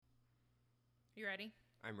You ready?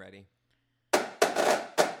 I'm ready.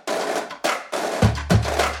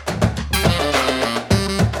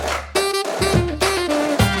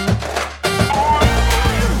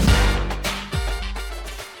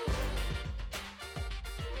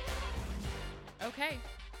 Okay,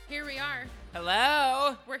 here we are.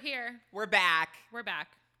 Hello. We're here. We're back. We're back.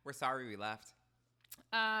 We're sorry we left.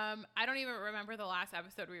 I don't even remember the last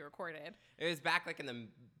episode we recorded. It was back like in the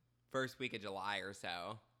first week of July or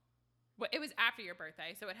so. Well, it was after your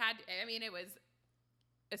birthday, so it was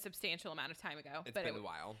a substantial amount of time ago. It's been a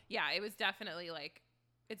while. Yeah, it was definitely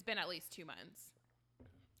it's been at least 2 months.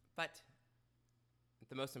 But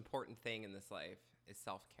the most important thing in this life is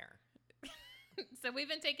self-care. So we've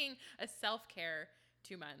been taking a self-care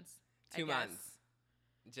 2 months. 2 months.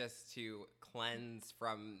 Just to cleanse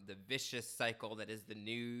from the vicious cycle that is the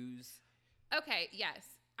news. Okay, yes.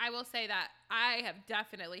 I will say that I have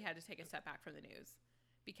definitely had to take a step back from the news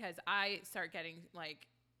because I start getting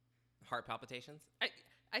Heart palpitations?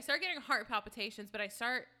 I start getting heart palpitations, but I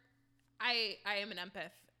am an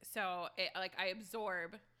empath. So I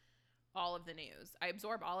absorb all of the news. I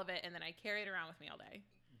absorb all of it and then I carry it around with me all day.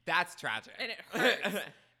 That's tragic. And it hurts.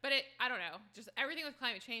 But I don't know. Just everything with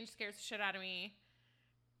climate change scares the shit out of me.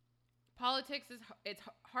 Politics it's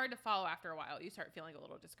hard to follow after a while. You start feeling a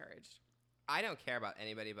little discouraged. I don't care about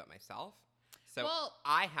anybody but myself. So Well,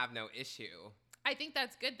 I have no issue. I think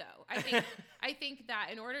that's good though. I think that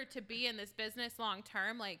in order to be in this business long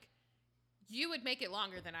term, you would make it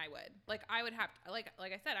longer than I would. I would have to, like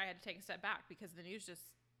I said, I had to take a step back because the news just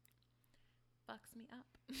fucks me up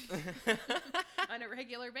on a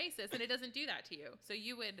regular basis, and it doesn't do that to you. So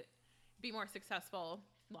you would be more successful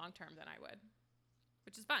long term than I would,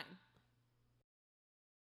 which is fine.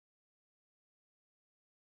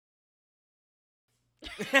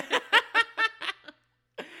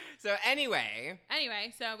 So anyway,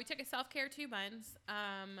 so we took a self-care 2 months.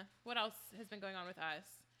 What else has been going on with us?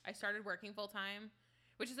 I started working full time,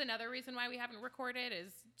 which is another reason why we haven't recorded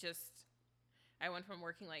is just I went from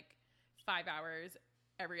working 5 hours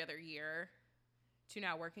every other year to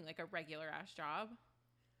now working a regular ass job.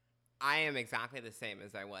 I am exactly the same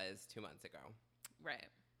as I was 2 months ago. Right.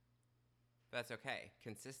 But that's okay.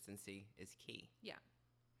 Consistency is key. Yeah.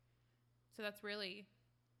 So that's really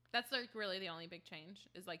the only big change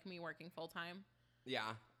is me working full time.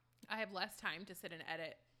 Yeah. I have less time to sit and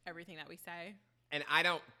edit everything that we say. And I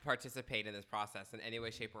don't participate in this process in any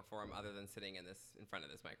way, shape, or form other than sitting in front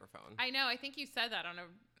of this microphone. I know. I think you said that on an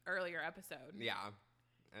earlier episode. Yeah.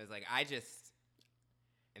 I was like, I just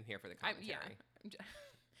am here for the commentary.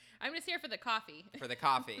 I'm just here for the coffee. For the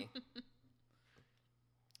coffee.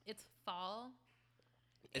 It's fall.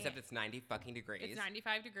 Except it's 90 fucking degrees. It's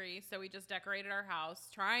 95 degrees, so we just decorated our house,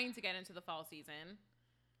 trying to get into the fall season,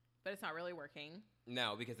 but it's not really working.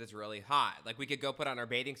 No, because it's really hot. We could go put on our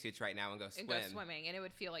bathing suits right now and go swim. And go swimming, and it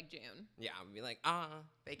would feel like June. Yeah, we'd be like,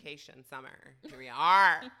 vacation, summer. Here we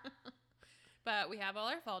are. But we have all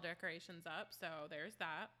our fall decorations up, so there's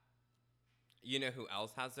that. You know who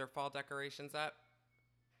else has their fall decorations up?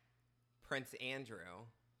 Prince Andrew.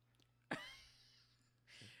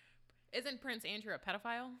 Isn't Prince Andrew a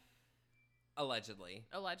pedophile? Allegedly.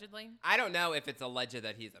 Allegedly? I don't know if it's alleged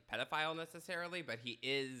that he's a pedophile necessarily, but he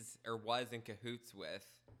is or was in cahoots with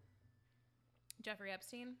Jeffrey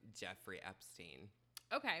Epstein? Jeffrey Epstein.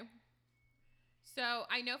 Okay. So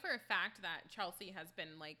I know for a fact that Chelsea has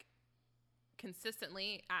been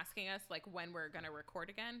consistently asking us when we're going to record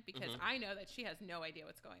again because I know that she has no idea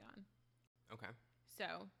what's going on. Okay.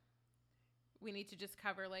 So we need to just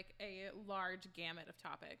cover a large gamut of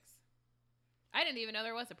topics. I didn't even know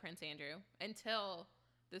there was a Prince Andrew until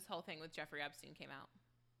this whole thing with Jeffrey Epstein came out.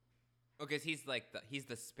 Oh, because he's he's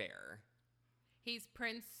the spare. He's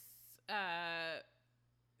Prince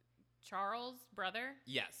Charles' brother?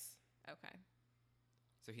 Yes. Okay.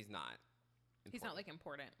 So he's not important. He's not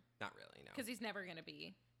important. Not really, no. Because he's never going to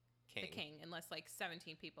be the king unless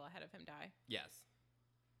 17 people ahead of him die. Yes.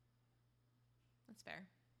 That's fair.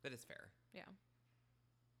 That is fair. Yeah.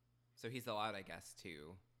 So he's allowed, I guess,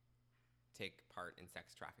 to take part in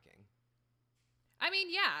sex trafficking. I mean,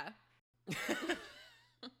 yeah.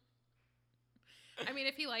 I mean,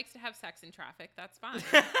 if he likes to have sex in traffic, that's fine.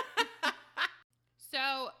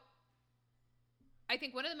 So I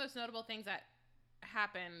think one of the most notable things that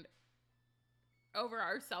happened over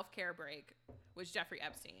our self-care break was Jeffrey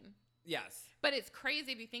Epstein. Yes. But it's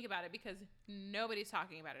crazy if you think about it because nobody's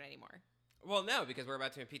talking about it anymore. Well, no, because we're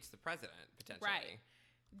about to impeach the president, potentially. Right.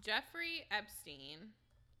 Jeffrey Epstein.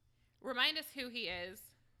 Remind us who he is.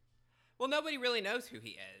 Well, nobody really knows who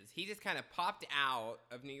he is. He just kind of popped out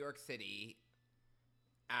of New York City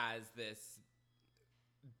as this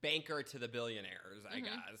banker to the billionaires, I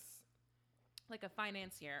guess. Like a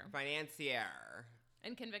financier. Financier.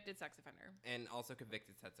 And convicted sex offender. And also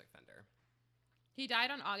convicted sex offender. He died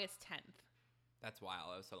on August 10th. That's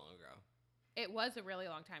wild. That was so long ago. It was a really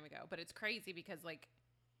long time ago, but it's crazy because, like,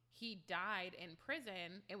 he died in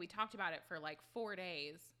prison, and we talked about it for, like, 4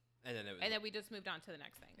 days. And then we just moved on to the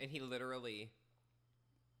next thing. And he literally,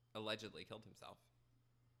 allegedly killed himself.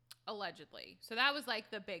 Allegedly. So that was,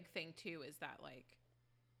 like, the big thing, too, is that, like...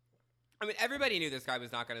 I mean, everybody knew this guy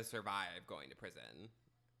was not going to survive going to prison,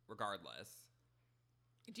 regardless.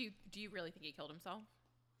 Do you really think he killed himself?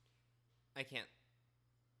 I can't.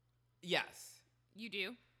 Yes. You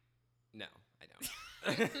do? No, I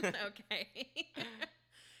don't. Okay.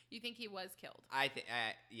 You think he was killed?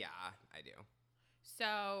 Yeah, I do.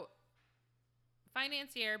 So,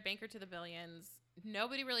 financier, banker to the billions.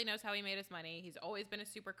 Nobody really knows how he made his money. He's always been a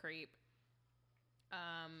super creep.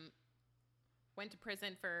 Went to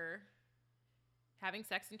prison for having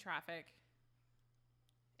sex in traffic,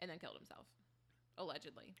 and then killed himself.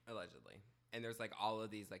 Allegedly. And there's, like, all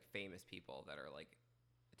of these, like, famous people that are, like,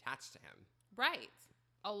 attached to him. Right.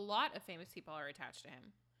 A lot of famous people are attached to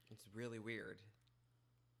him. It's really weird.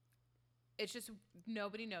 It's just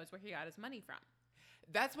nobody knows where he got his money from.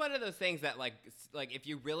 That's one of those things that, like if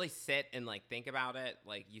you really sit and, like, think about it,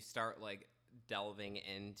 like, you start, like, delving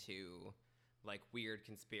into, like, weird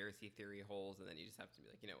conspiracy theory holes, and then you just have to be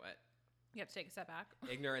like, you know what? You have to take a step back.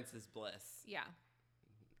 Ignorance is bliss. Yeah.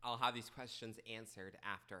 I'll have these questions answered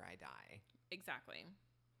after I die. Exactly.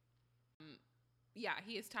 Yeah,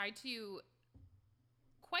 he is tied to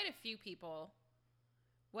quite a few people.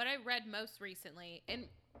 What I read most recently in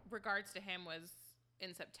regards to him was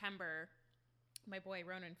in September, my boy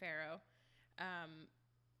Ronan Farrow. I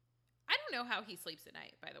don't know how he sleeps at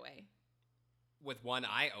night, by the way. With one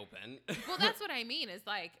eye open. Well, that's what I mean is,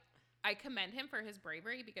 like, I commend him for his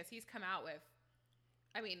bravery because he's come out with,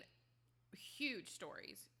 I mean, huge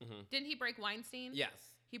stories. Mm-hmm. Didn't he break Weinstein? Yes.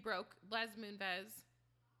 He broke Les Moonves.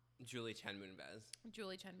 Julie Chen Moonves.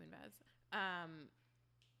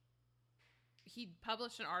 He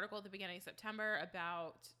published an article at the beginning of September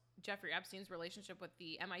about Jeffrey Epstein's relationship with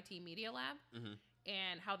the MIT Media Lab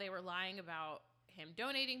and how they were lying about him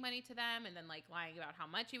donating money to them and then, like, lying about how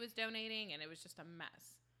much he was donating, and it was just a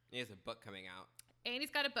mess. He has a book coming out. And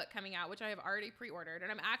he's got a book coming out, which I have already pre-ordered,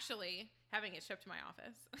 and I'm actually having it shipped to my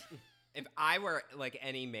office. If I were, like,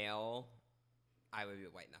 any male, I would be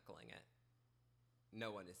white-knuckling it.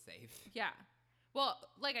 No one is safe. Yeah. Well,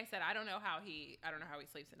 like I said, I don't know how he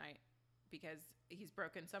sleeps at night because he's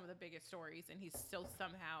broken some of the biggest stories and he's still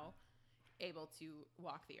somehow able to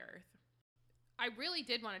walk the earth. I really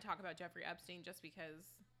did want to talk about Jeffrey Epstein just because,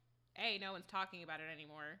 A, no one's talking about it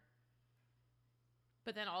anymore.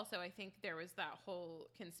 But then also I think there was that whole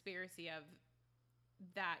conspiracy of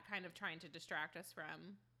that kind of trying to distract us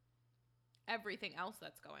from everything else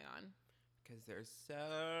that's going on. Because there's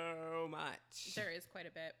so much. There is quite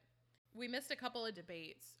a bit. We missed a couple of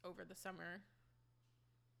debates over the summer.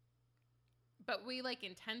 But we, like,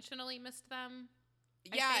 intentionally missed them.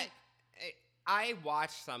 Yeah, I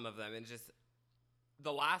watched some of them and just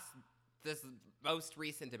this most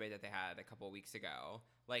recent debate that they had a couple of weeks ago,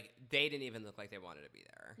 like, they didn't even look like they wanted to be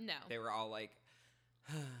there. No. They were all like...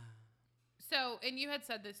 So, and you had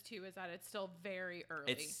said this too, is that it's still very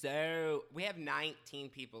early. We have 19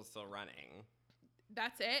 people still running.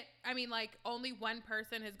 That's it? I mean, like, only one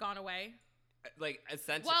person has gone away? Like,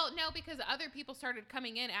 essentially. Well, no, because other people started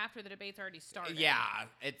coming in after the debates already started. Yeah,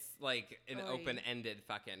 it's like an open-ended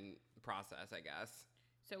fucking process, I guess.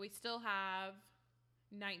 So we still have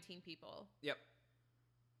 19 people. Yep.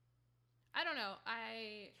 I don't know.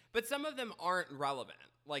 But some of them aren't relevant.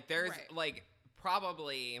 Like, there's, like,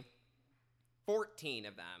 probably 14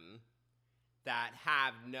 of them that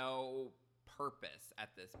have no purpose at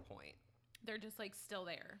this point. They're just, like, still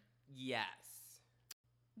there. Yes.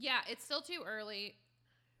 Yeah, it's still too early,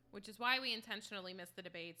 which is why we intentionally missed the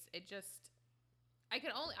debates. I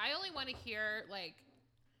only want to hear, like,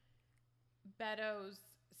 Beto's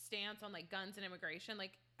stance on, like, guns and immigration.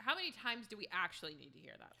 Like, how many times do we actually need to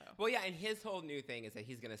hear that, though? Well, yeah, and his whole new thing is that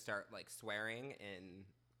he's going to start, like, swearing in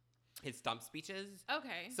his stump speeches.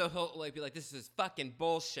 Okay. So he'll, like, be like, this is fucking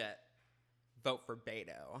bullshit. Vote for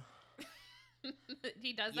Beto.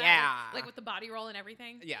 He does that? Yeah. Like, with the body roll and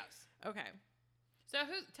everything? Yes. Okay. So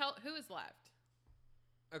who is left?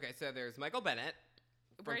 Okay, so there's Michael Bennett.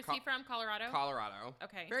 Where is he from? Colorado? Colorado.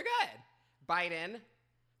 Okay. Very good. Biden,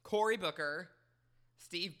 Cory Booker,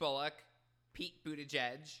 Steve Bullock, Pete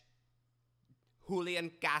Buttigieg,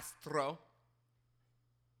 Julian Castro,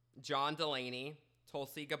 John Delaney,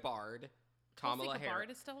 Tulsi Gabbard, Kamala Harris. Tulsi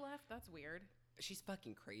Gabbard is still left? That's weird. She's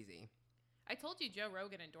fucking crazy. I told you Joe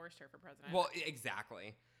Rogan endorsed her for president. Well,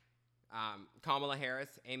 exactly. Kamala Harris,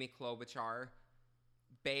 Amy Klobuchar,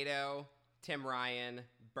 Beto, Tim Ryan,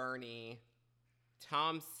 Bernie,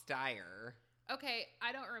 Tom Steyer. Okay,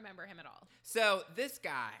 I don't remember him at all. So this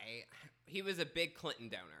guy, he was a big Clinton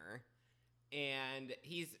donor, and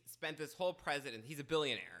he's spent this whole he's a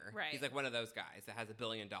billionaire. Right. He's like one of those guys that has $1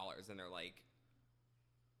 billion, and they're like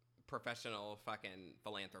professional fucking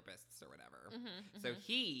philanthropists or whatever. So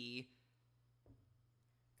he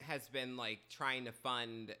has been like trying to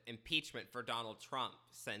fund impeachment for Donald Trump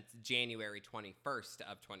since January 21st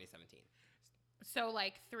of 2017. So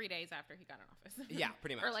like 3 days after he got in office. Yeah,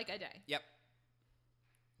 pretty much. Or like a day. Yep.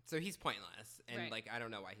 So he's pointless, and Right. like I don't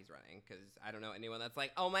know why he's running, because I don't know anyone that's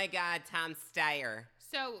like, oh my god, Tom Steyer.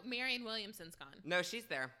 So Marianne Williamson's gone. No, she's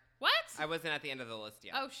there. What? I wasn't at the end of the list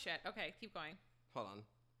yet. Oh shit. Okay, keep going. Hold on.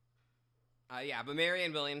 Yeah, but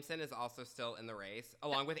Marianne Williamson is also still in the race,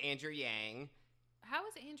 along with Andrew Yang, How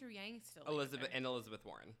is Andrew Yang still? Elizabeth there?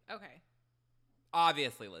 Warren. Okay.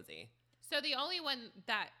 Obviously, Lizzie. So the only one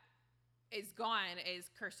that is gone is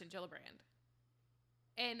Kirsten Gillibrand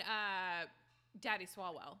and Daddy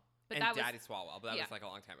Swalwell. But And that was Daddy Swalwell, but that yeah. was like a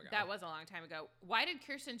long time ago. That was a long time ago. Why did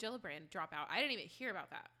Kirsten Gillibrand drop out? I didn't even hear about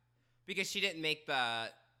that. Because she didn't make the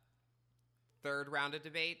third round of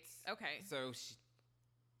debates. Okay. So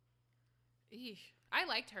Eesh. I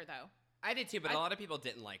liked her though. I did too, but a lot of people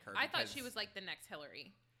didn't like her. I thought because she was like the next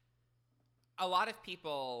Hillary. a lot of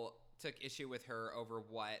people took issue with her over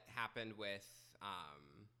what happened with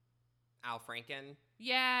Al Franken.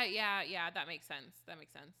 Yeah. That makes sense.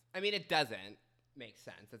 I mean, it doesn't make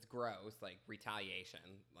sense. It's gross, like retaliation.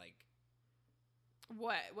 Like,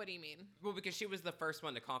 What? What do you mean? well, because she was the first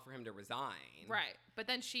one to call for him to resign. Right. But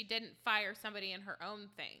then she didn't fire somebody in her own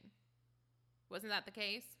thing. Wasn't that the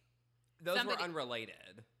case? Those were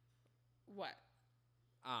unrelated. What?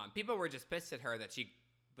 People were just pissed at her that she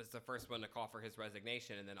was the first one to call for his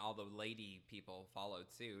resignation, and then all the lady people followed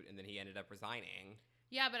suit, and then he ended up resigning.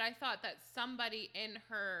 Yeah, but I thought that somebody in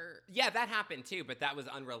her. Yeah, that happened too, but that was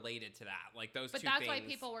unrelated to that. Like those But two that's things. why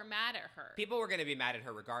people were mad at her. People were going to be mad at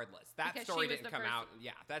her regardless. That Because story she was didn't the come first- out.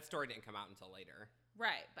 Yeah, that story didn't come out until later.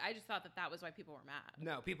 Right. But I just thought that was why people were mad.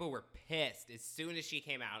 No, people were pissed as soon as she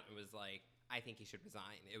came out and was like, "I think he should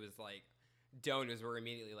resign." It was like donors were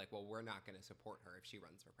immediately like, "Well, we're not going to support her if she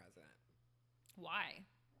runs for president." Why?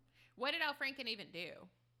 What did Al Franken even do?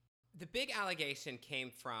 The big allegation came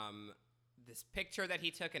from this picture that he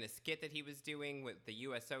took in a skit that he was doing with the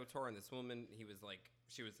USO tour, and this woman, he was like,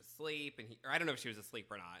 she was asleep, and or I don't know if she was asleep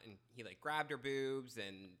or not, and he like grabbed her boobs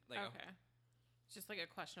and like, Okay. It's just like a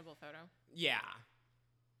questionable photo. yeah.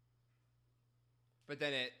 But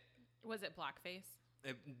then Was it blackface?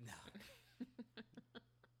 no.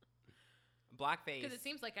 Blackface. Because it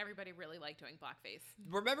seems like everybody really liked doing blackface.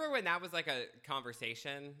 Remember when that was like a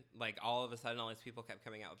conversation? Like all of a sudden, all these people kept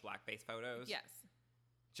coming out with blackface photos? Yes.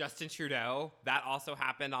 Justin Trudeau, that also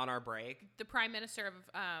happened on our break. The Prime Minister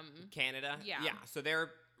of Canada? Yeah. Yeah, so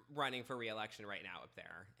they're running for re-election right now up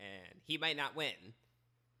there, and he might not win.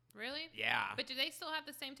 Really? Yeah. But do they still have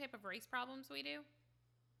the same type of race problems we do?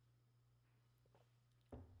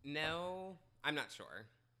 No, I'm not sure,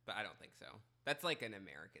 but I don't think so. That's like an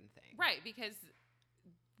American thing. Right, because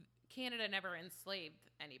Canada never enslaved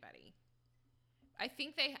anybody. I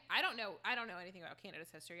think I don't know anything about Canada's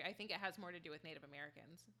history. I think it has more to do with Native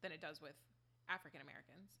Americans than it does with African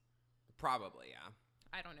Americans. Probably, yeah.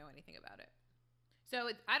 I don't know anything about it. So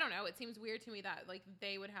I don't know. It seems weird to me that like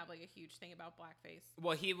they would have like a huge thing about blackface.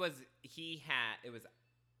 Well, it was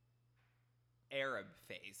Arab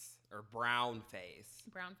face or brown face.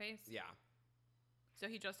 Brown face? Yeah. So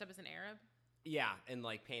he dressed up as an Arab? Yeah, and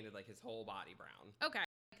like painted like his whole body brown. Okay.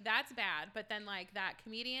 That's bad. But then like that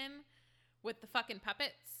comedian with the fucking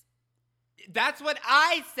puppets. That's what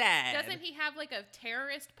I said. Doesn't he have like a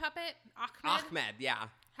terrorist puppet? Ahmed? Ahmed, yeah.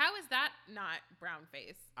 How is that not brown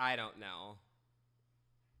face? I don't know.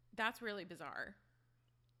 That's really bizarre.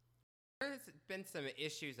 There's been some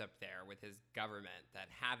issues up there with his government that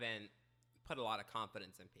haven't put a lot of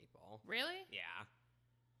confidence in people. Really? Yeah.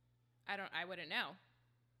 I wouldn't know.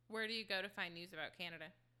 Where do you go to find news about Canada?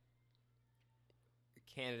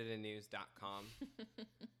 CanadaNews.com.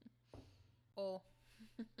 Oh.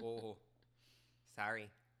 Oh, sorry.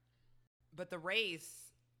 But the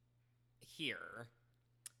race here,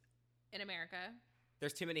 In America?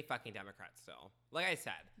 there's too many fucking Democrats still. Like I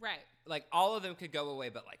said, Right. like all of them could go away,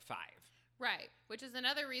 but like 5. Right. Which is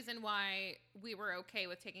another reason why we were okay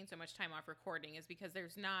with taking so much time off recording is because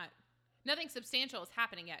there's nothing substantial is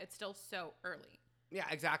happening yet. It's still so early. Yeah,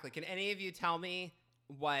 exactly. Can any of you tell me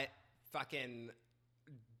what fucking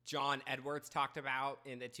John Edwards talked about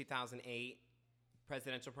in the 2008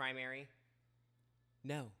 presidential primary?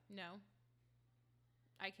 No. No.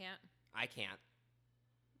 I can't. I can't.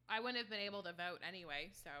 I wouldn't have been able to vote anyway,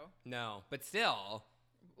 so. No. But still.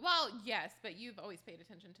 Well, yes, but you've always paid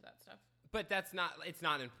attention to that stuff. But it's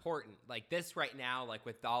not important. Like this right now, like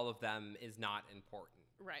with all of them, is not important.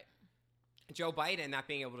 Right. Joe Biden not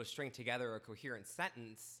being able to string together a coherent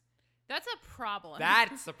sentence. That's a problem.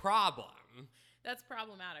 That's a problem. That's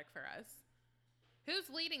problematic for us. Who's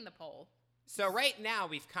leading the poll? So right now,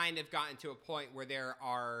 we've kind of gotten to a point where there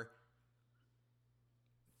are,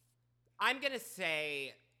 I'm going to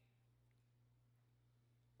say,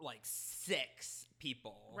 like 6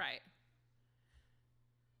 people. Right.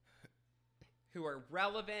 Who are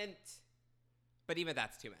relevant, but even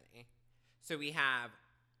that's too many. So we have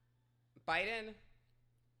Biden,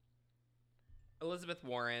 Elizabeth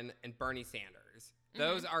Warren, and Bernie Sanders.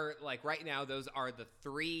 Those are, like, right now, those are the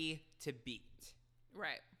 3 to beat.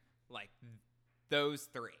 Right. Like, those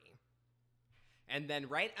 3. And then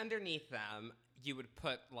right underneath them, you would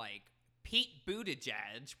put, like, Pete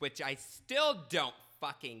Buttigieg, which I still don't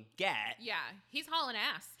fucking get. Yeah, he's hauling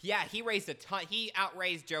ass. Yeah, he raised a ton. He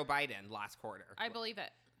outraised Joe Biden last quarter. I believe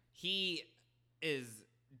it. He is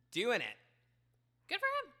doing it. Good for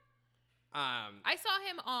him. I saw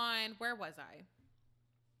him on, where was I?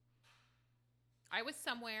 I was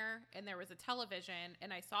somewhere, and there was a television,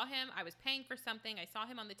 and I saw him. I was paying for something. I saw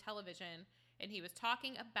him on the television, and he was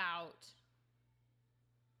talking about,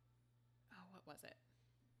 what was it?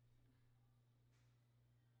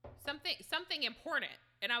 Something important.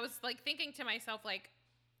 And I was, like, thinking to myself, like,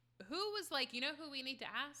 who was, like, you know who we need to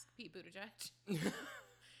ask? Pete Buttigieg.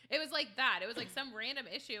 It was like that. It was, like, some random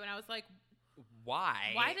issue, and I was like,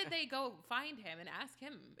 why? Why did they go find him and ask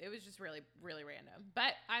him? It was just really, really random.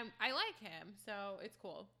 But I like him, so it's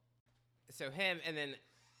cool. So him, and then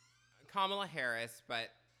Kamala Harris, but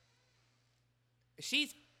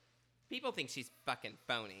people think she's fucking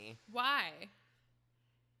phony. Why?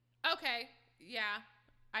 Okay, yeah,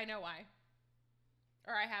 I know why.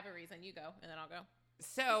 Or I have a reason. You go, and then I'll go.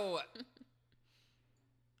 So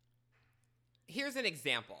here's an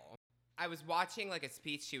example. I was watching like a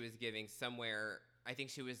speech she was giving somewhere. I don't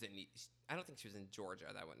think she was in Georgia.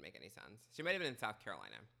 That wouldn't make any sense. She might have been in South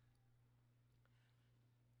Carolina.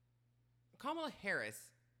 Kamala Harris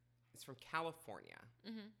is from California.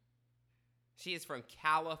 Mm-hmm. She is from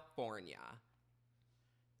California.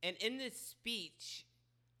 And in this speech,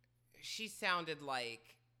 she sounded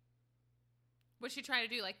like... Was she trying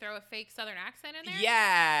to do, like, throw a fake Southern accent in there?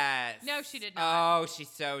 Yes. No, she did not. Oh, she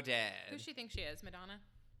so did. Who does she think she is, Madonna?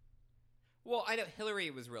 Well, I know Hillary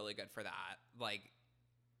was really good for that. Like,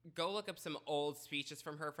 go look up some old speeches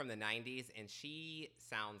from her from the 90s, and she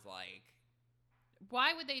sounds like...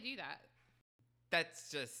 Why would they do that?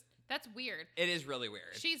 That's weird. It is really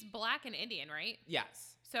weird. She's black and Indian, right?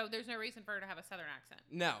 Yes. So there's no reason for her to have a Southern accent.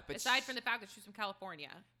 No, but... Aside from the fact that she's from California.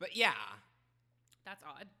 But yeah. That's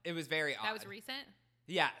odd. It was very odd. That was recent?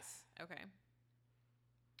 Yes. Okay.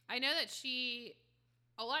 I know that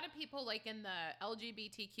a lot of people, like, in the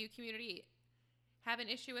LGBTQ community have an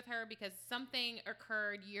issue with her because something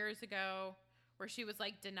occurred years ago where she was,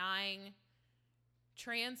 like, denying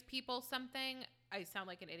trans people something. I sound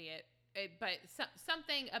like an idiot. But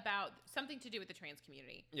something to do with the trans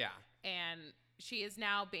community. Yeah. And she is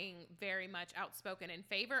now being very much outspoken in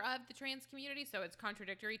favor of the trans community, so it's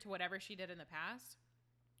contradictory to whatever she did in the past.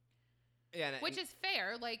 Yeah, which is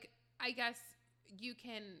fair. Like, I guess you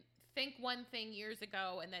can think one thing years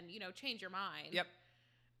ago and then, change your mind. Yep.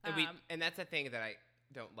 And that's a thing that I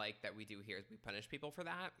don't like that we do here is we punish people for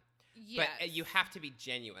that. Yes. But you have to be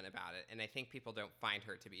genuine about it, and I think people don't find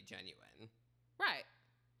her to be genuine. Right.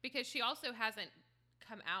 Because she also hasn't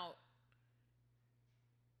come out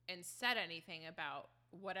and said anything about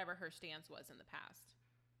whatever her stance was in the past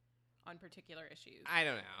on particular issues. I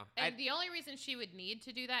don't know. And the only reason she would need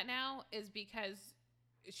to do that now is because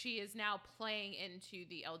she is now playing into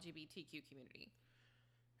the LGBTQ community.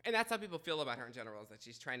 And that's how people feel about her in general, is that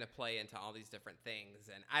she's trying to play into all these different things.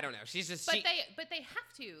 And I don't know. She's just... But they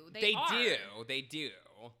have to. They do.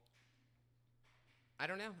 I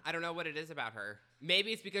don't know. I don't know what it is about her.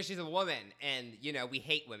 Maybe it's because she's a woman and, we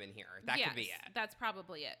hate women here. That could be it. That's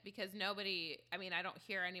probably it. Because I don't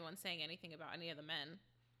hear anyone saying anything about any of the men,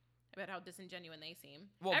 about how disingenuous they seem.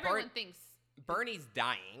 Well, everyone thinks... Bernie's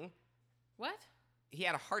dying. What? He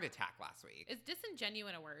had a heart attack last week. Is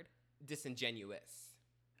disingenuous a word? Disingenuous.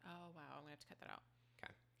 Oh, wow. I'm going to have to cut that out.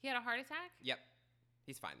 Okay. He had a heart attack? Yep.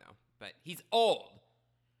 He's fine, though. But he's old.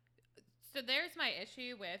 So there's my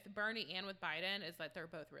issue with Bernie and with Biden is that they're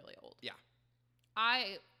both really old. Yeah.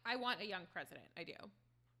 I want a young president. I do.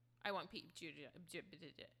 I want Pete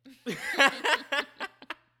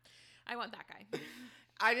I want that guy.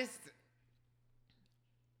 I just,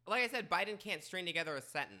 like I said, Biden can't string together a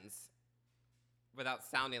sentence without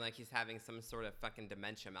sounding like he's having some sort of fucking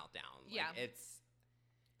dementia meltdown. Like, Yeah. It's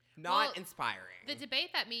not Well, inspiring. The debate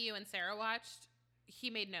that me, you, and Sarah watched, he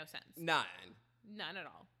made no sense. None. None at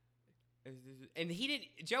all. And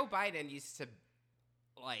Joe Biden used to,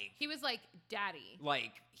 like, He was like, daddy.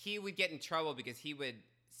 like, he would get in trouble because he would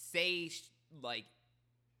say, like,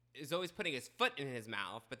 is always putting his foot in his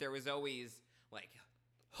mouth, but there was always, like,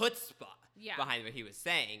 chutzpah behind what he was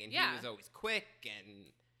saying, and he was always quick, and...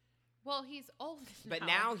 Well, he's old But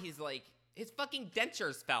now he's, like, his fucking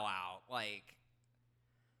dentures fell out, like...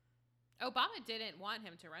 Obama didn't want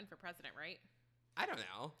him to run for president, right? I don't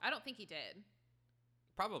know. I don't think he did.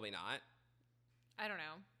 Probably not. I don't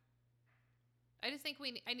know. I just think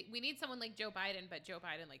we need someone like Joe Biden, but Joe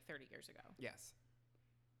Biden like 30 years ago. Yes.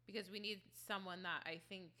 Because we need someone that I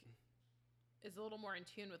think is a little more in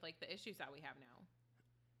tune with like the issues that we have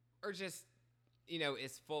now. Or just,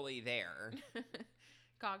 is fully there.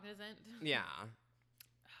 Cognizant. Yeah.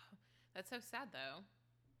 That's so sad, though.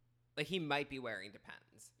 Like, he might be wearing Depends.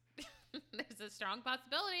 There's a strong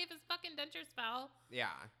possibility if his fucking dentures fell. Yeah.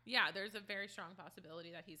 Yeah, there's a very strong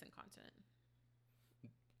possibility that he's incontinent.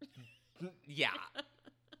 Yeah.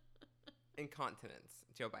 Incontinence.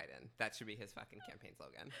 Joe Biden. That should be his fucking campaign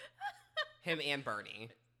slogan. Him and Bernie.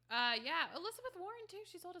 Yeah. Elizabeth Warren, too.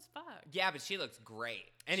 She's old as fuck. Yeah, but she looks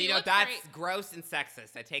great. And, She that's looks great. gross and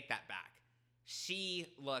sexist. I take that back. She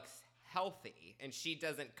looks healthy, and she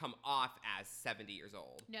doesn't come off as 70 years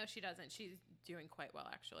old. No, she doesn't. She's doing quite well,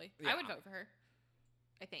 actually. Yeah. I would vote for her.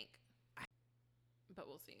 I think. But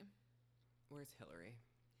we'll see. Where's Hillary?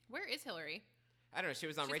 Where is Hillary? I don't know. She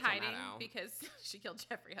was on She's Rachel hiding Maddow. because she killed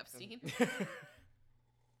Jeffrey Epstein.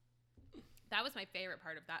 That was my favorite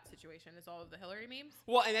part of that situation is all of the Hillary memes.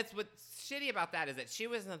 Well, and that's what's shitty about that is that she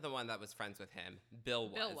wasn't the one that was friends with him. Bill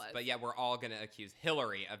was. But yeah, we're all going to accuse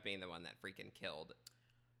Hillary of being the one that freaking killed.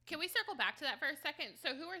 Can we circle back to that for a second?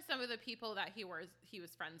 So who are some of the people that he was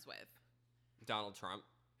friends with? Donald Trump,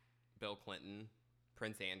 Bill Clinton,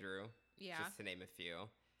 Prince Andrew. Yeah. Just to name a few.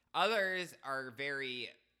 Others are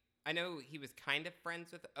I know he was kind of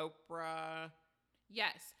friends with Oprah.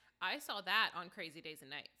 Yes. I saw that on Crazy Days and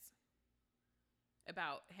Nights.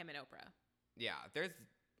 About him and Oprah. Yeah, there's,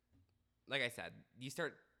 like I said, you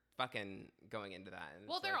start fucking going into that. And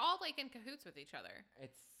they're all like in cahoots with each other.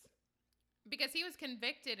 It's because he was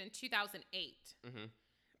convicted in 2008,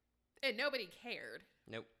 and nobody cared.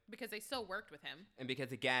 Nope. Because they still worked with him, and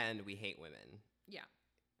because again, we hate women. Yeah.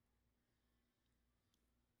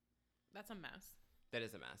 That's a mess. That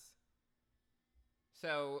is a mess.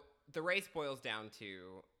 So the race boils down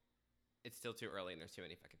to, it's still too early and there's too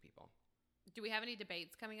many fucking people. Do we have any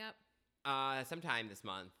debates coming up? Sometime this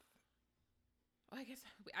month. Well, I guess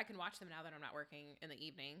I can watch them now that I'm not working in the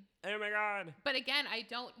evening. Oh my God. But again, I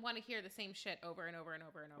don't want to hear the same shit over and over and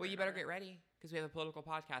over and over. Well, you better get ready because we have a political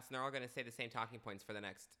podcast and they're all going to say the same talking points for the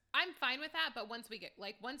next. I'm fine with that, but once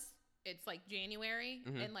it's like January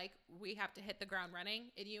and like we have to hit the ground running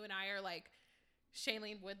and you and I are like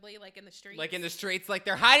Shailene Woodley like in the streets. Like in the streets, like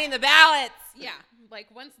they're hiding the ballots. Yeah. Like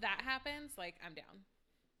once that happens, like I'm down.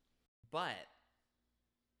 But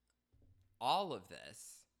all of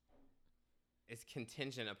this is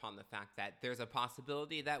contingent upon the fact that there's a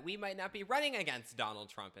possibility that we might not be running against Donald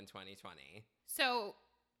Trump in 2020. So,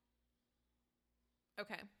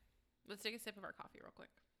 okay. Let's take a sip of our coffee real quick.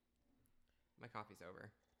 My coffee's over.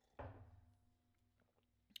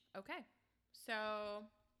 Okay. So,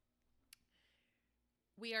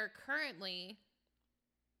 we are currently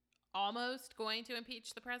almost going to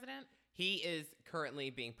impeach the president. He is currently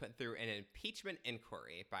being put through an impeachment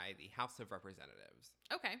inquiry by the House of Representatives.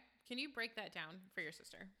 Okay. Can you break that down for your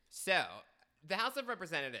sister? So, the House of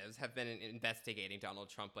Representatives have been investigating Donald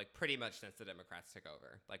Trump like pretty much since the Democrats took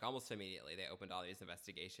over. Like almost immediately, they opened all these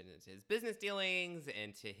investigations into his business dealings,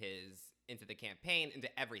 into the campaign, into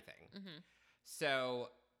everything. Mm-hmm. So,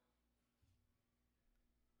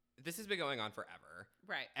 this has been going on forever.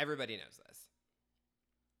 Right. Everybody knows this.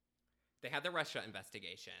 They had the Russia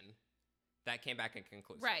investigation. That came back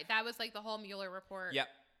inconclusive. Right. That was like the whole Mueller report. Yep.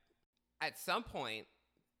 At some point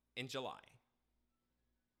in July,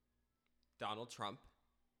 Donald Trump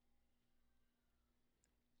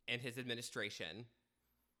and his administration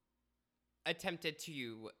attempted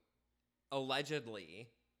to allegedly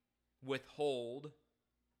withhold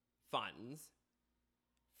funds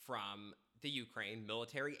from the Ukraine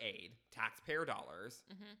military aid, taxpayer dollars,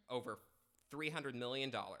 over $300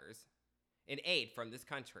 million in aid from this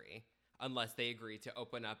country unless they agree to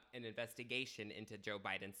open up an investigation into Joe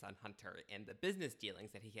Biden's son Hunter and the business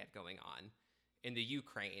dealings that he had going on in the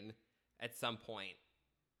Ukraine at some point.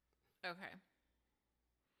 Okay.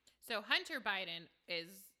 So Hunter Biden is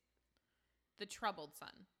the troubled son.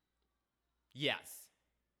 Yes.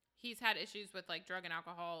 He's had issues with like drug and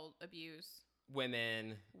alcohol abuse.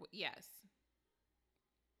 Women. Yes.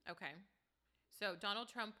 Okay. So Donald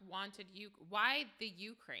Trump wanted why the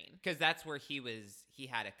Ukraine? Because that's where he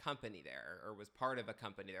had a company there, or was part of a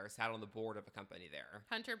company there, or sat on the board of a company there.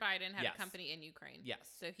 Hunter Biden had Yes. a company in Ukraine. Yes.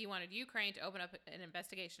 So he wanted Ukraine to open up an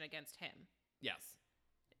investigation against him. Yes.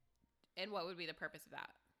 And what would be the purpose of that?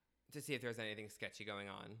 To see if there's anything sketchy going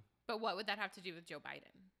on. But what would that have to do with Joe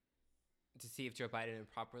Biden? To see if Joe Biden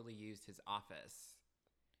improperly used his office.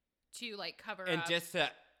 To like cover And up. just to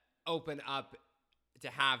open up, to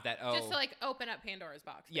have that, Just to like open up Pandora's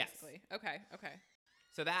box, basically. Yes. Okay.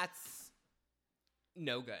 So that's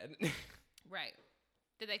no good. Right.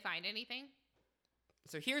 Did they find anything?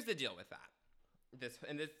 So here's the deal with that. This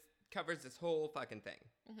covers this whole fucking thing.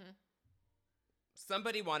 Mm-hmm.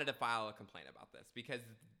 Somebody wanted to file a complaint about this because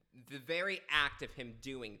the very act of him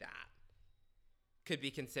doing that could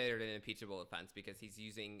be considered an impeachable offense because he's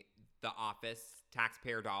using the office,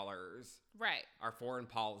 taxpayer dollars, Right. our foreign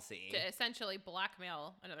policy. To essentially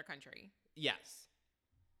blackmail another country. Yes.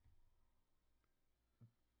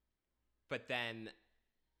 But then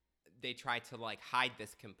they try to like hide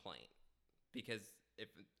this complaint because if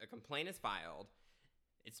a complaint is filed,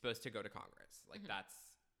 it's supposed to go to Congress. Like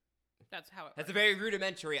That's how it That's a works. very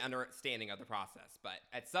rudimentary understanding of the process, but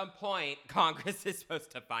at some point, Congress is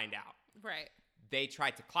supposed to find out. Right. They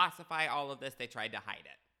tried to classify all of this. They tried to hide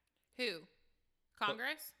it. Who?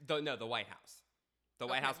 Congress? No, the White House. The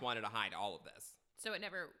White Okay. House wanted to hide all of this. So it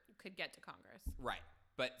never could get to Congress. Right.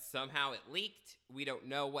 But somehow it leaked. We don't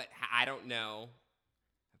know I don't know.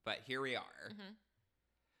 But here we are. Mm-hmm.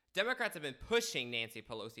 Democrats have been pushing Nancy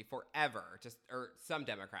Pelosi forever, or some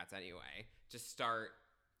Democrats anyway, to start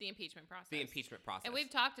The impeachment process. the impeachment process. And we've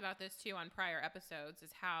talked about this too on prior episodes, is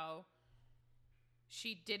how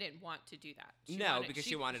she didn't want to do that. Because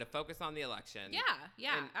she wanted to focus on the election.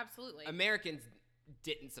 Yeah, And absolutely. Americans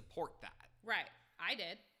didn't support that. Right. I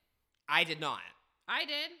did. I did not. I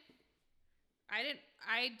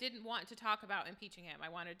didn't want to talk about impeaching him. I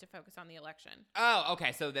wanted to focus on the election. Oh,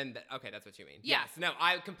 okay. So then, that's what you mean. Yeah. Yes. No,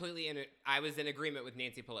 I was in agreement with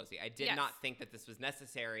Nancy Pelosi. I did Yes. not think that this was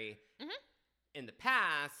necessary Mhm. in the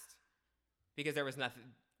past because there was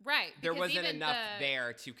nothing. Right. There because wasn't even enough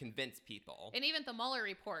there to convince people. And even the Mueller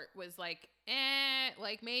report was like,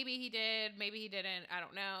 like maybe he did, maybe he didn't. I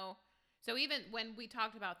don't know. So even when we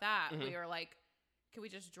talked about that, Mhm. we were like, can we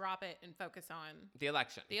just drop it and focus on The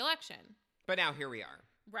election. the election? But now here we are.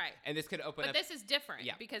 Right. And this could open But up. this is different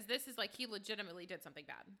Yeah. because this is like he legitimately did something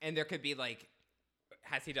bad. And there could be like,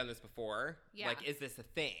 has he done this before? Yeah. Like, is this a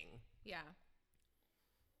thing? Yeah.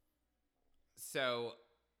 So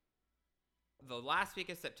the last week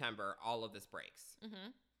of September, all of this breaks. Mm-hmm.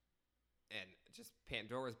 And just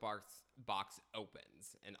Pandora's box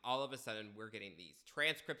opens. And all of a sudden, we're getting these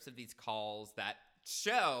transcripts of these calls that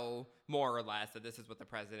show, more or less, that this is what the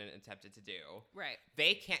president attempted to do. Right.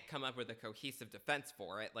 They can't come up with a cohesive defense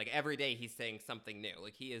for it. Like, every day he's saying something new.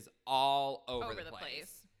 Like, he is all over the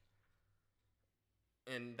place.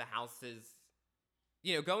 And the House is,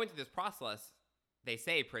 going through this process, they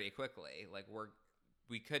say pretty quickly, like,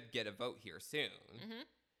 we could get a vote here soon. Mm-hmm.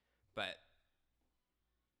 But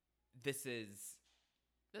this is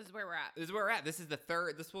where we're at. This is where we're at. This is the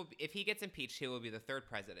third. If he gets impeached, he will be the third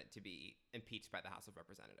president to be impeached by the House of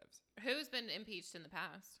Representatives. Who's been impeached in the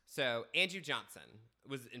past? So Andrew Johnson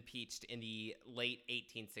was impeached in the late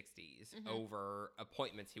 1860s Mhm. over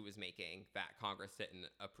appointments he was making that Congress didn't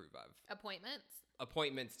approve of.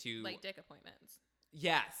 Appointments to Like dick appointments.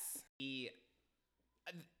 Yes. It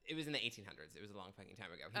was in the 1800s. It was a long fucking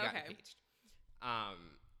time ago. He got Okay. impeached.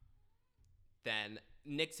 Then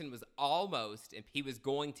Nixon was he was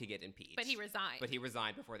going to get impeached. But he resigned. But he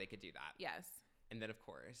resigned before they could do that. Yes. And then, of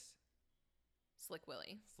course, Slick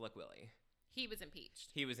Willie. Slick Willie. He was impeached.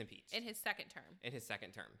 He was impeached. In his second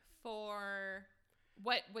term. For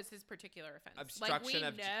what was his particular offense? Obstruction like, we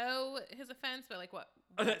of know his offense, but like what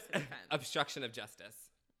was his offense? Obstruction of justice.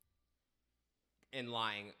 And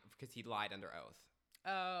lying, because he lied under oath.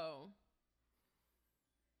 Oh.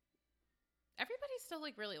 Everybody still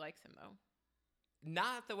like really likes him though.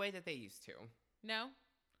 Not the way that they used to. No?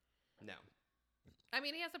 No. I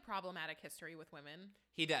mean, he has a problematic history with women.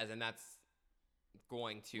 He does, and that's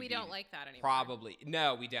going to We be don't like that anymore. Probably.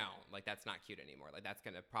 No, we don't. Like, that's not cute anymore. Like, that's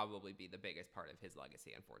going to probably be the biggest part of his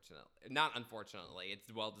legacy, unfortunately. Not unfortunately.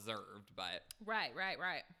 It's well-deserved, but... Right.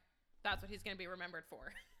 That's what he's going to be remembered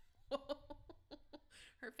for.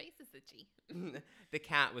 Her face is itchy. The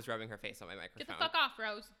cat was rubbing her face on my microphone. Get the fuck off,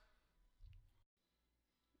 Rose.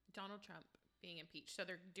 Donald Trump being impeached. So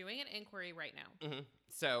they're doing an inquiry right now. Mm-hmm.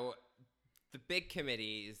 So the big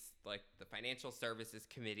committees, like the Financial Services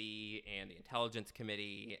Committee and the Intelligence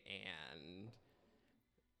Committee and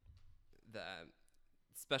the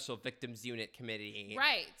Special Victims Unit Committee.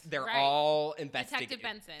 Right. They're right. all investigating. Detective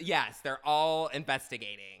Benson. Yes, they're all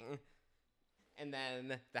investigating. And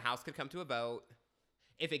then the House could come to a vote.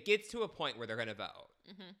 If it gets to a point where they're going to vote,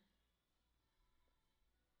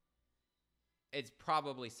 it's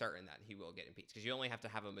probably certain that he will get impeached because you only have to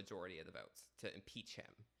have a majority of the votes to impeach him.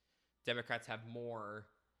 Democrats have more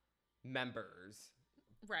members.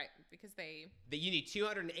 Right, because you need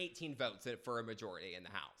 218 votes for a majority in the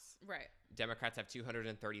House. Right. Democrats have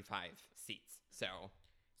 235 seats. So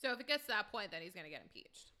if it gets to that point, then he's going to get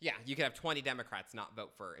impeached. Yeah, you could have 20 Democrats not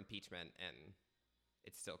vote for impeachment and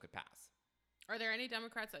it still could pass. Are there any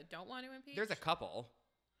Democrats that don't want to impeach? There's a couple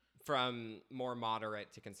from more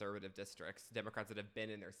moderate to conservative districts, Democrats that have been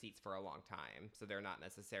in their seats for a long time. So they're not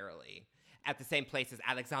necessarily at the same place as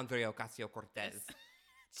Alexandria Ocasio-Cortez.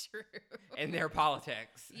 True. In their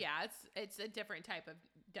politics. Yeah, it's a different type of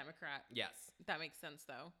Democrat. Yes. That makes sense,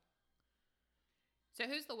 though. So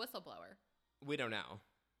who's the whistleblower? We don't know.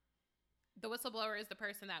 The whistleblower is the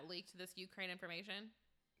person that leaked this Ukraine information?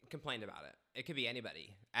 Complained about it. It could be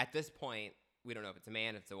anybody. At this point, we don't know if it's a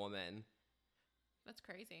man, if it's a woman. That's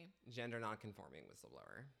crazy. Gender nonconforming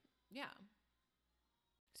whistleblower. Yeah.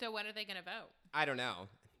 So when are they going to vote? I don't know.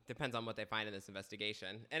 Depends on what they find in this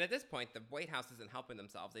investigation. And at this point, the White House isn't helping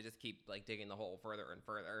themselves. They just keep digging the hole further and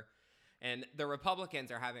further. And the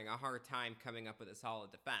Republicans are having a hard time coming up with a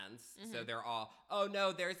solid defense. Mm-hmm. So they're all, oh,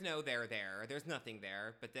 no, there's no there there. There's nothing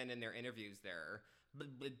there. But then in their interviews, they're...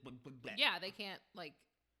 Yeah, they can't,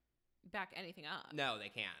 back anything up. No, they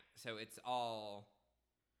can't. So it's all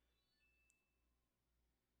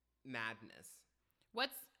madness.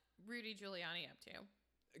 What's Rudy Giuliani up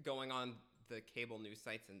to? Going on the cable news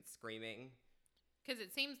sites and screaming. Because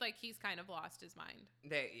it seems like he's kind of lost his mind.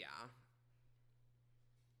 Yeah.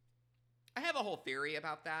 I have a whole theory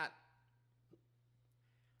about that.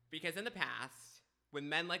 Because in the past, when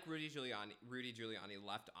men like Rudy Giuliani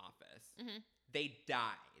left office, they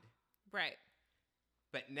died. Right.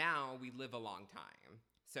 But now we live a long time.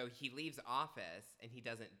 So he leaves office and he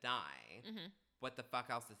doesn't die. What the fuck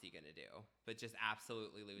else is he going to do? But just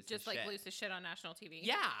absolutely lose his shit. Lose his shit on national TV?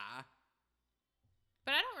 Yeah.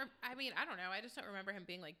 But I don't know. I just don't remember him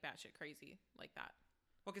being batshit crazy like that.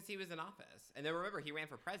 Well, because he was in office. And then remember, he ran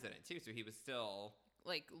for president too, so he was still...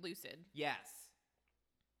 lucid. Yes.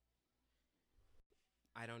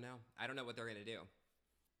 I don't know. I don't know what they're going to do.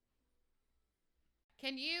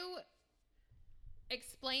 Can you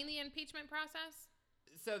explain the impeachment process?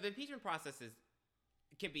 So the impeachment process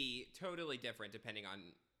can be totally different depending on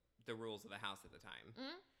the rules of the House at the time.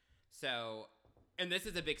 So... And this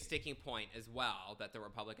is a big sticking point as well that the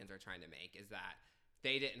Republicans are trying to make, is that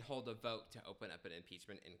they didn't hold a vote to open up an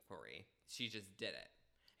impeachment inquiry. She just did it.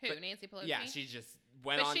 Who, Nancy Pelosi? Yeah, she just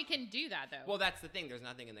went on. But she can do that, though. Well, that's the thing. There's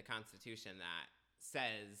nothing in the Constitution that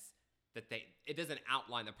says that it doesn't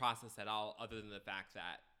outline the process at all, other than the fact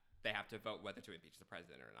that they have to vote whether to impeach the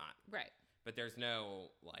president or not. Right. But there's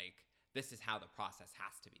no, this is how the process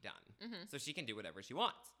has to be done. So she can do whatever she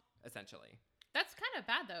wants, essentially. That's kind of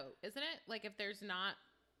bad, though, isn't it?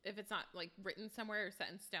 If it's not written somewhere or set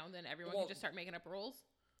in stone, then everyone can just start making up rules.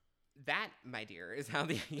 That, my dear, is how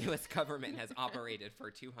the U.S. government has operated for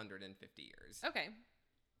 250 years. Okay.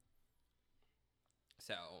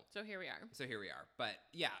 So here we are. But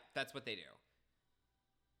yeah, that's what they do.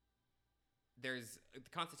 The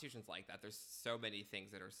Constitution's like that. There's so many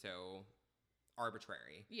things that are so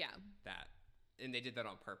arbitrary. Yeah. And they did that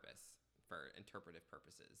on purpose for interpretive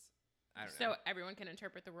purposes. I don't know. So everyone can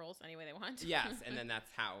interpret the rules any way they want? Yes, and then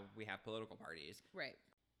that's how we have political parties. Right.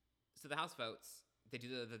 So the House votes. They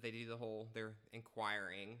do the whole, they're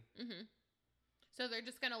inquiring. So they're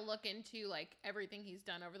just going to look into, everything he's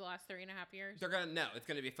done over the last 3.5 years? It's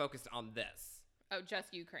going to be focused on this. Oh,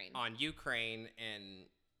 just Ukraine. On Ukraine and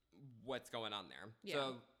what's going on there. Yeah.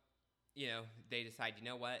 So, they decide, you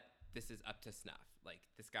know what? This is up to snuff.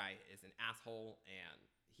 This guy is an asshole and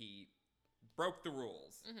he broke the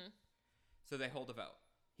rules. So they hold a vote.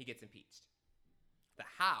 He gets impeached.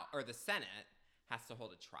 The Senate has to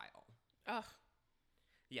hold a trial. Ugh.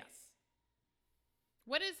 Yes.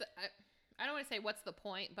 What is... I don't want to say what's the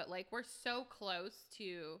point, but we're so close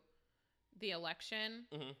to the election.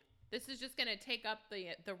 This is just going to take up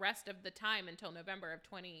the rest of the time until November of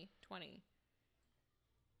 2020.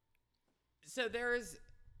 So there's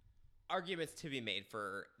arguments to be made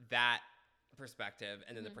for that perspective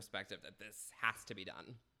and then the Mhm. perspective that this has to be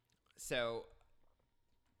done. So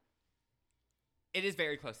it is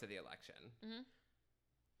very close to the election. Mhm.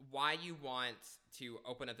 Why you want to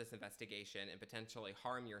open up this investigation and potentially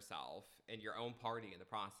harm yourself and your own party in the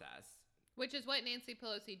process, Which is what Nancy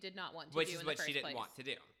Pelosi did not want to which do is in what the first she didn't place. want to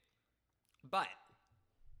do. But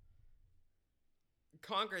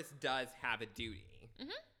Congress does have a duty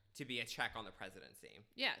Mhm. to be a check on the presidency.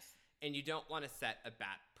 Yes. And you don't want to set a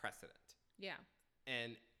bad precedent. Yeah.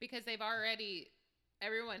 And Because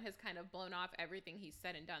everyone has kind of blown off everything he's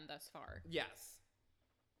said and done thus far. yes.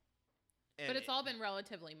 And But it's all been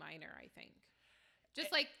relatively minor, I think.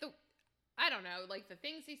 Just like I don't know, like the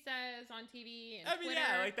things he says on TV and Twitter.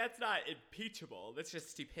 yeah, like that's not impeachable. That's just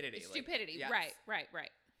stupidity. It's like, stupidity. yes.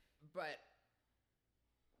 Right. But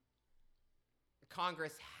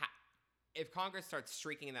Congress, if Congress starts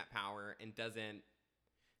streaking that power and doesn't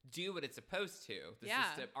do what it's supposed to,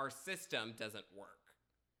 our system doesn't work.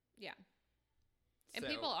 Yeah. And So-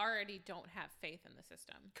 people already don't have faith in the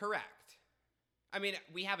system. Correct. I mean,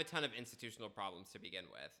 we have a ton of institutional problems to begin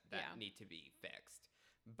with that Yeah. need to be fixed.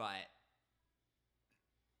 But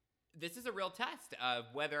this is a real test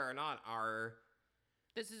of whether or not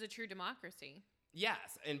This is a true democracy.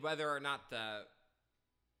 yes, and whether or not the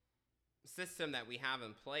system that we have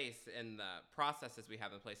in place and the processes we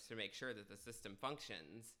have in place to make sure that the system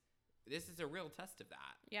functions, this is a real test of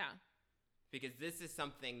that. Yeah. Because this is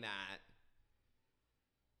something that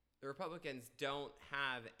the Republicans don't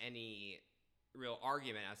have any real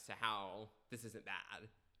argument as to how this isn't bad.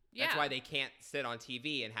 Yeah. That's why they can't sit on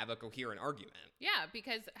TV and have a coherent argument. Yeah,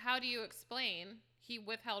 because how do you explain he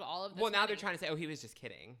withheld all of this Well, now they're money? trying to say, oh, he was just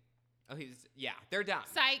kidding. Oh, they're dumb.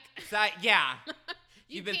 Psych. Yeah.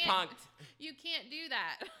 You You've been can't- punked. You can't do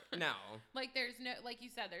that. No. Like like you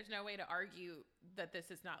said, there's no way to argue that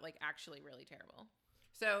this is not like actually really terrible.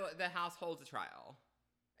 So the House holds a trial,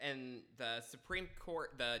 and the Supreme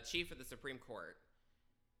Court, the chief of the Supreme Court,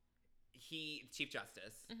 Chief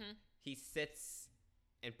Justice, Mhm. he sits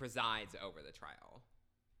and presides over the trial.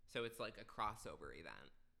 So it's like a crossover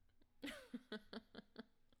event.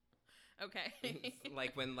 Okay. It's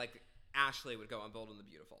like when Ashley would go on Bold and the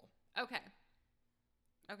Beautiful. Okay.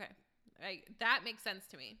 That makes sense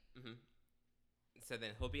to me. Mm-hmm. So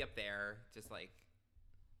then he'll be up there just like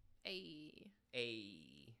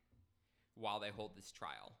while they hold this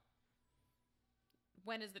trial.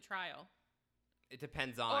 When is the trial? It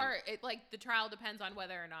depends on Or the trial depends on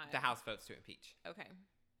whether or not the House votes to impeach. Okay.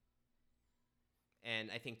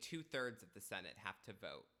 And I think 2/3 of the Senate have to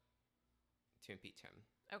vote to impeach him.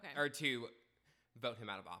 Okay. Or to vote him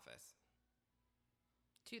out of office.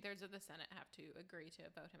 2/3 of the Senate have to agree to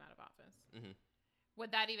vote him out of office. Mm-hmm.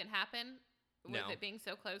 Would that even happen? With No. it being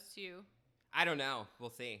so close to... I don't know.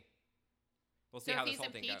 We'll see. We'll see So how if this he's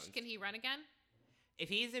whole thing impeached, goes. can he run again? If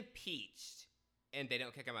he's impeached and they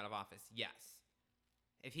don't kick him out of office, yes.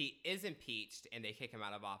 If he is impeached and they kick him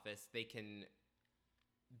out of office, they can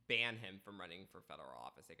ban him from running for federal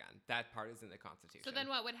office again. That part is in the Constitution. So then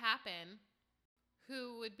what would happen?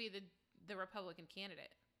 Who would be the Republican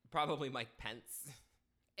candidate? Probably Mike Pence.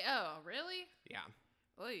 Oh, really? Yeah.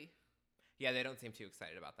 Oy. Yeah, they don't seem too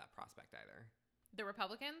excited about that prospect either. The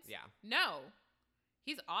Republicans? Yeah. No.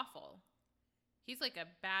 He's awful. He's like a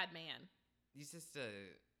bad man. He's just a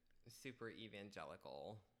super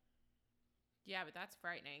evangelical. Yeah, but that's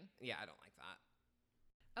frightening. Yeah, I don't like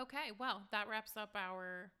that. Okay, well, that wraps up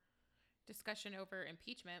our discussion over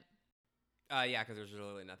impeachment. Yeah, because there's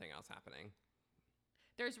really nothing else happening.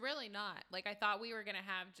 There's really not. Like, I thought we were going to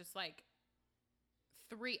have just like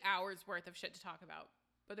 3 hours worth of shit to talk about.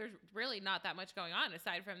 But there's really not that much going on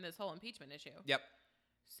aside from this whole impeachment issue. Yep.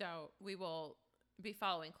 So we will be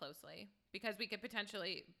following closely because we could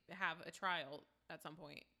potentially have a trial at some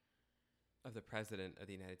point. Of the President of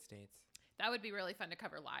the United States. That would be really fun to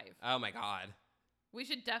cover live. Oh my God. We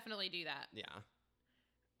should definitely do that. Yeah.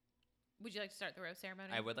 Would you like to start the rose ceremony?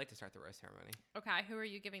 I would like to start the rose ceremony. Okay, who are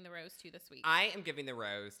you giving the rose to this week? I am giving the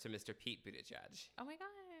rose to Mr. Pete Buttigieg. Oh my God,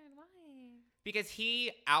 why? Because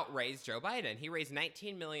he outraised Joe Biden. He raised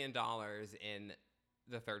 $19 million in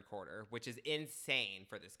the third quarter, which is insane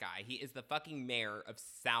for this guy. He is the fucking mayor of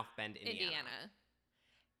South Bend, Indiana.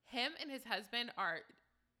 Him and his husband are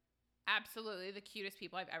absolutely the cutest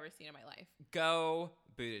people I've ever seen in my life. Go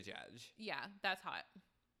Buttigieg. Yeah, that's hot.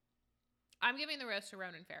 I'm giving the rose to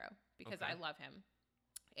Ronan Farrow because Okay. I love him.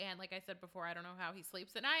 And like I said before, I don't know how he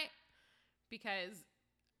sleeps at night because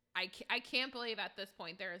I can't believe at this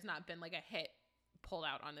point there has not been like a hit pulled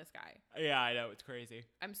out on this guy. Yeah, I know. It's crazy.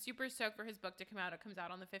 I'm super stoked for his book to come out. It comes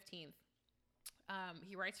out on the 15th.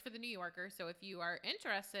 He writes for the New Yorker, so if you are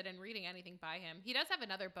interested in reading anything by him, he does have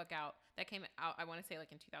another book out that came out, I want to say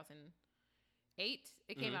like in 2008.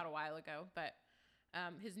 It came out a while ago, but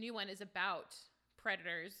his new one is about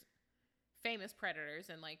predators, famous predators,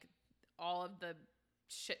 and like all of the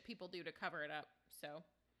shit people do to cover it up. So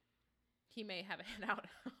he may have a handout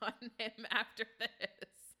on him after this.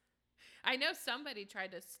 I know somebody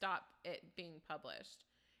tried to stop it being published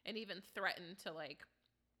and even threatened to like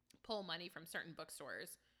pull money from certain bookstores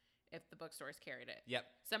if the bookstores carried it. Yep.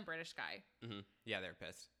 Some British guy. Mm-hmm. Yeah, they're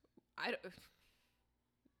pissed.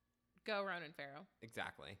 Go Ronan Farrow.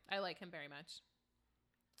 Exactly. I like him very much.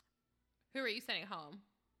 Who are you sending home?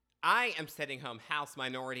 I am sending home House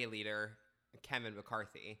Minority Leader Kevin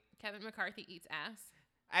McCarthy. Kevin McCarthy eats ass.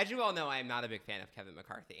 As you all know, I am not a big fan of Kevin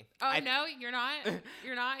McCarthy. Oh, no, you're not?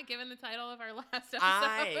 You're not, given the title of our last episode?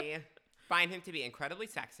 I find him to be incredibly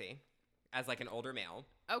sexy as like an older male.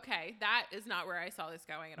 Okay, that is not where I saw this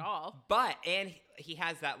going at all. But, and he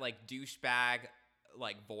has that like douchebag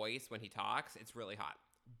like voice when he talks. It's really hot.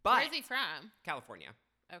 But where's he from? California.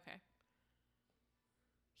 Okay.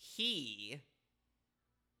 He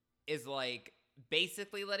is like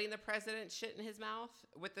basically letting the president shit in his mouth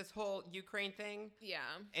with this whole Ukraine thing. Yeah.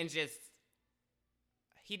 And just,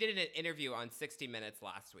 he did an interview on 60 Minutes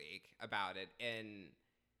last week about it. And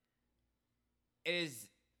it is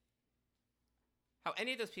how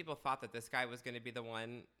any of those people thought that this guy was going to be the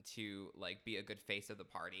one to like be a good face of the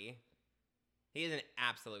party. He is an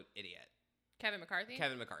absolute idiot. Kevin McCarthy?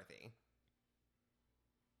 Kevin McCarthy.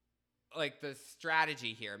 Like, the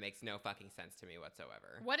strategy here makes no fucking sense to me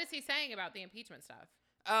whatsoever. What is he saying about the impeachment stuff?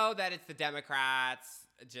 Oh, that it's the Democrats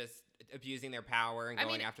just abusing their power and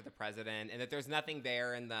going after the president, and that there's nothing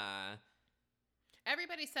there in the...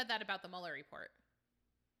 Everybody said that about the Mueller report.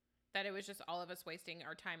 That it was just all of us wasting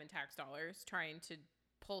our time and tax dollars trying to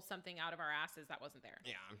pull something out of our asses that wasn't there.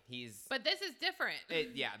 Yeah, he's... But this is different.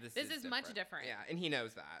 This is much different. Yeah, and he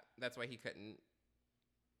knows that. That's why he couldn't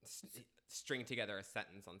string together a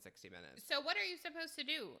sentence on 60 Minutes. So what are you supposed to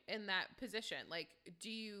do in that position? Like,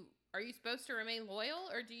 are you supposed to remain loyal,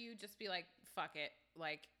 or do you just be like, fuck it,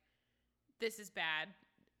 like, this is bad?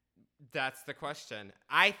 That's the question.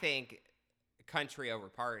 I think country over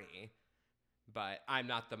party, but I'm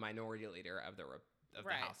not the minority leader of the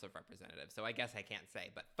House of Representatives, so I guess I can't say,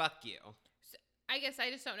 but fuck you. So I guess I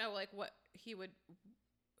just don't know, like, what he would,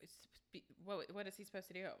 what is he supposed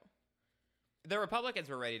to do? The Republicans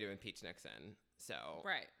were ready to impeach Nixon, so...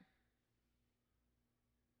 Right.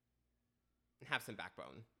 Have some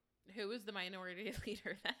backbone. Who was the minority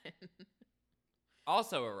leader then?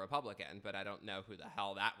 Also a Republican, but I don't know who the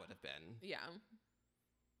hell that would have been. Yeah.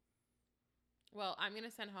 Well, I'm going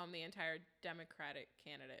to send home the entire Democratic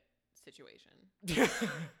candidate situation.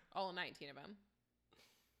 All 19 of them.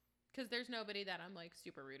 Because there's nobody that I'm, like,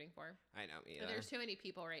 super rooting for. I know, either. There's too many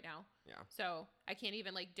people right now. Yeah. So I can't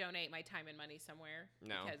even, like, donate my time and money somewhere.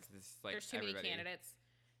 No, because like there's too many candidates.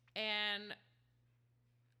 And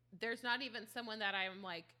there's not even someone that I'm,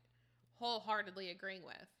 like, wholeheartedly agreeing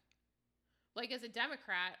with. Like, as a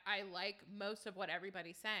Democrat, I like most of what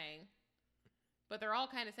everybody's saying. But they're all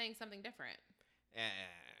kind of saying something different.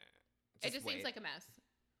 It just seems like a mess.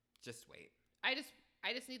 Just wait.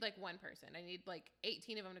 I just need, like, one person. I need, like,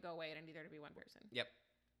 18 of them to go away, and I need there to be one person. Yep.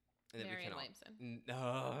 And then Marianne Williamson.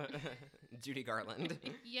 No. Judy Garland.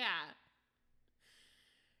 Yeah.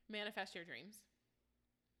 Manifest your dreams.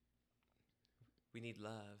 We need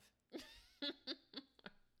love.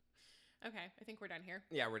 Okay, I think we're done here.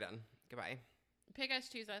 Yeah, we're done. Goodbye. Pick us,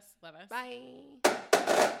 choose us, love us.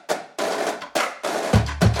 Bye.